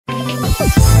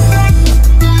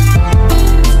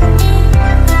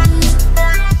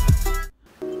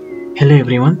Hello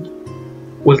everyone,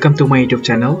 welcome to my YouTube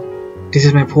channel. This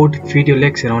is my fourth video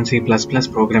lecture on C++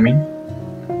 programming.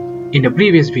 In the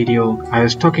previous video, I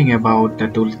was talking about the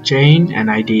ToolChain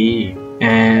and IDE,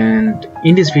 and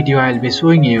in this video I'll be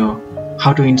showing you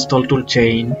how to install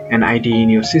ToolChain and IDE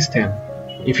in your system.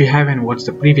 If you haven't watched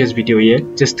the previous video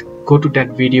yet, just go to that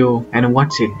video and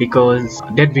watch it because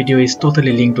that video is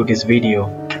totally linked to this video.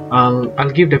 I'll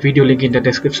give the video link in the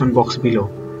description box below,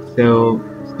 so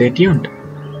stay tuned.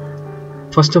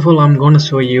 First of all, I'm gonna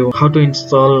show you how to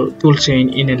install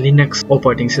ToolChain in a Linux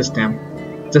operating system.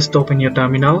 Just open your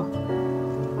terminal.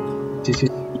 This is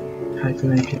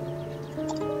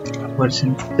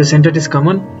version. Just enter this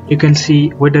command. You can see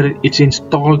whether it's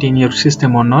installed in your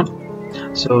system or not.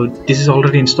 So this is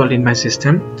already installed in my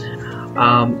system.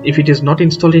 If it is not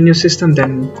installed in your system,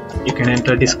 then you can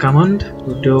enter this command: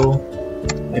 sudo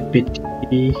apt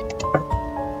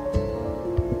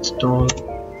install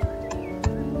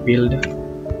build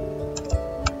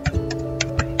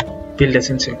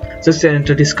essential. Just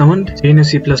enter this command. GNU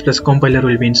C++ compiler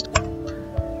will be installed.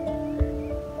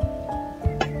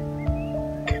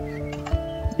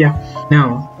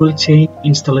 Now ToolChain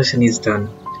installation is done,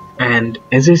 and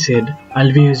as I said,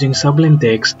 I'll be using Sublime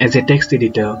Text as a text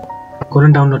editor. I'm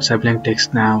gonna download Sublime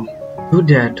Text now. To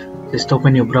do that, just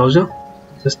open your browser.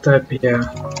 Just type here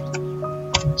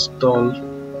install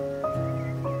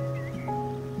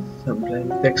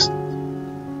Sublime Text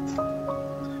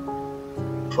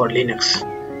for Linux.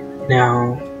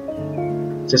 Now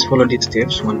just follow these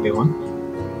steps one by one.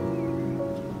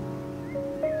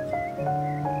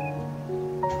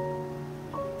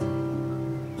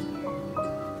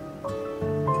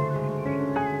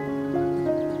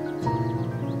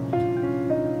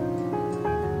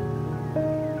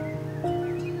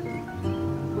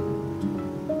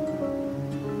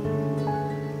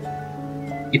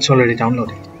 It's already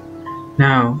downloaded.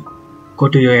 Now go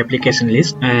to your application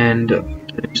list and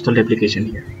install the application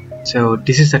here. So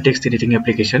this is the text editing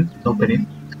application. Open it,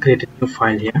 create a new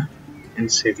file here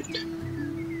and save it.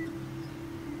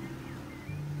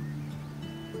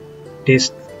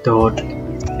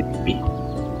 Test.cpp.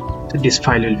 So this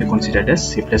file will be considered as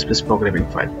C++ programming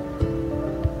file.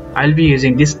 I'll be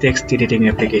using this text editing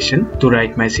application to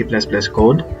write my C++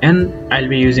 code, and I'll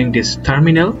be using this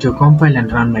terminal to compile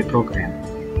and run my program.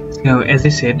 Now, as I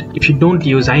said, if you don't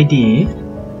use IDE,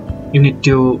 you need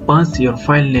to pass your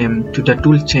file name to the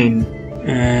ToolChain,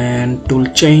 and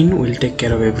ToolChain will take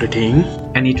care of everything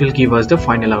and it will give us the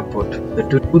final output. So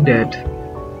to do that,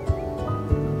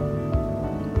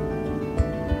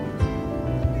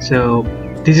 so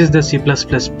this is the C++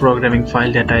 programming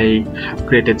file that I have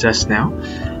created just now.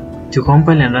 To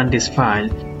compile and run this file,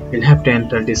 you'll have to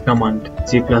enter this command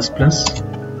c++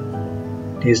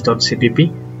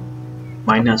 test.cpp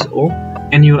 -o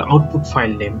and your output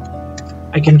file name.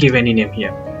 I can give any name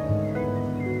here.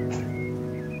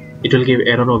 It will give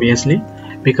error obviously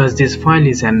because this file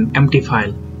is an empty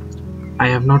file. I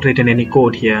have not written any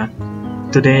code here.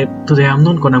 Today I'm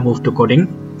not gonna move to coding.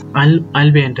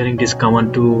 I'll be entering this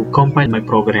command to compile my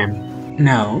program.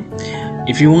 Now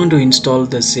if you want to install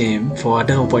the same for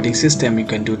other operating system, you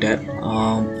can do that.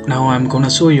 Now I'm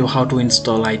gonna show you how to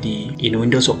install IDE in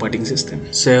Windows operating system.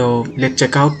 So let's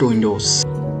check out to Windows.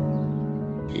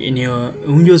 In your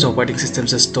Windows operating system,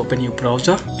 just open your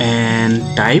browser and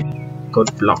type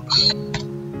Code Blocks.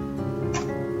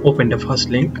 Open the first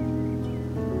link.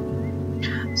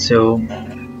 So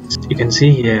you can see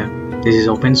here, this is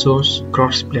open source,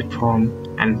 cross-platform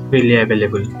and freely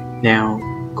available. Now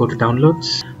go to downloads,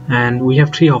 and we have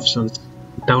three options: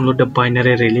 download the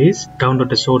binary release, download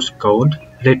the source code,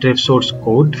 retrieve source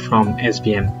code from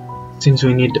SVN. Since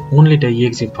we need only the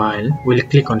exe file, we'll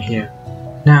click on here.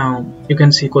 Now you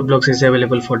can see Code Blocks is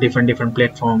available for different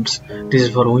platforms. This is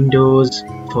for Windows,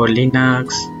 for Linux,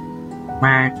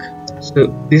 Mac. So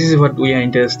this is what we are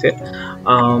interested.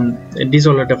 These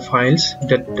all are the files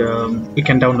that we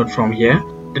can download from here.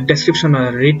 The description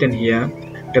are written here.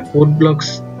 The Code Blocks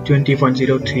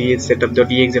 20.03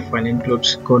 setup.exe file includes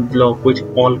code block with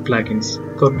all plugins.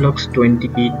 Code Blocks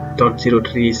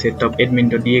 20.03 setup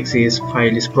admin.exe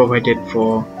file is provided for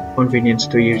convenience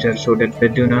to users so that they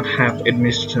do not have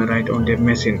administration right on their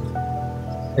machine.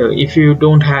 So if you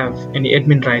don't have any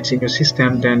admin rights in your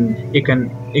system, then you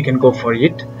can go for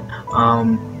it.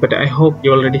 But I hope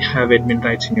you already have admin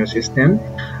rights in your system,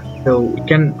 so we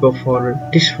can go for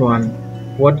this one.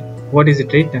 What is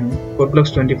it written? Code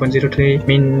Blocks 20.03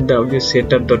 min.w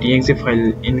setup.exe file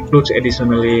includes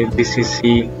additionally GCC,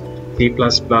 C++,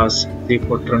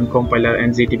 Fortran compiler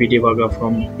and GDB debugger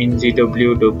from MinGW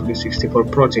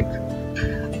W64 project.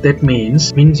 That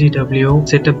means min.gw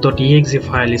setup.exe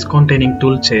file is containing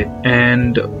ToolChain,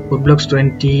 and Code Blocks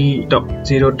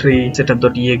 20.03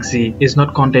 setup.exe is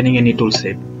not containing any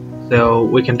toolset. So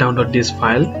we can download this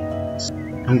file.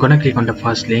 I'm gonna click on the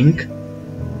first link.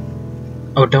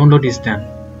 Our download is done.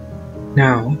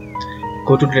 Now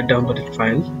go to the downloaded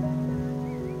file.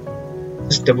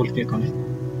 Just double click on it.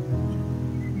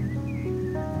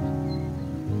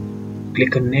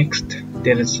 Click on next.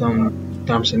 There is some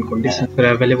terms and conditions that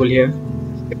are available here.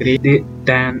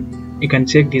 Then you can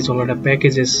check these all the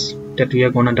packages that we are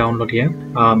gonna download here.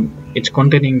 It's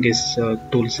containing this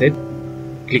toolset.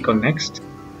 Click on next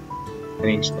and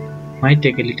install. Might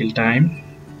take a little time.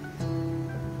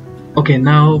 Okay,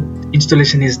 now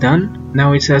installation is done.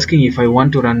 Now it's asking if I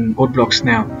want to run Code Blocks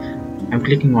now. I'm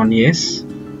clicking on yes.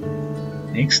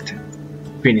 Next,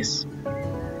 finish.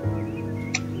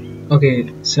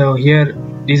 Okay, so here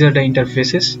these are the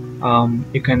interfaces.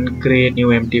 You can create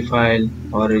new empty file,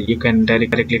 or you can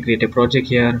directly create a project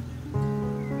here.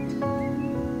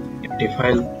 Empty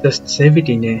file, just save it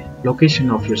in a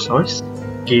location of your choice.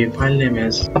 Give file name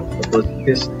as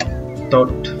this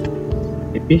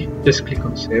 .pp. Just click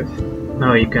on save.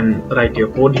 Now you can write your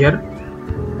code here.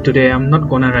 Today I'm not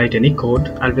gonna write any code.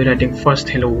 I'll be writing first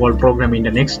hello world program in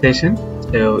the next session.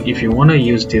 So if you wanna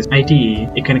use this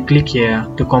IDE, you can click here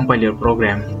to compile your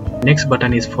program. Next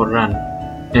button is for run,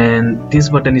 and this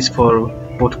button is for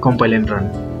both compile and run.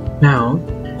 Now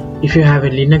if you have a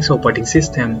Linux operating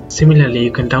system, similarly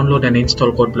you can download and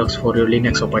install Code Blocks for your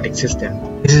Linux operating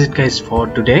system. This is it guys for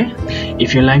today.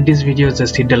 If you like this video,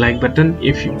 just hit the like button.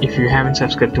 If you haven't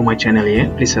subscribed to my channel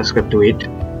yet, please subscribe to it.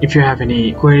 If you have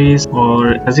any queries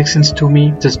or suggestions to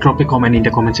me, just drop a comment in the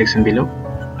comment section below.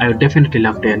 I would definitely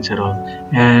love to answer all.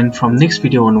 And from next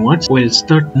video onwards, we'll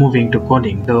start moving to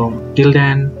coding. So till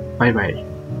then, bye bye.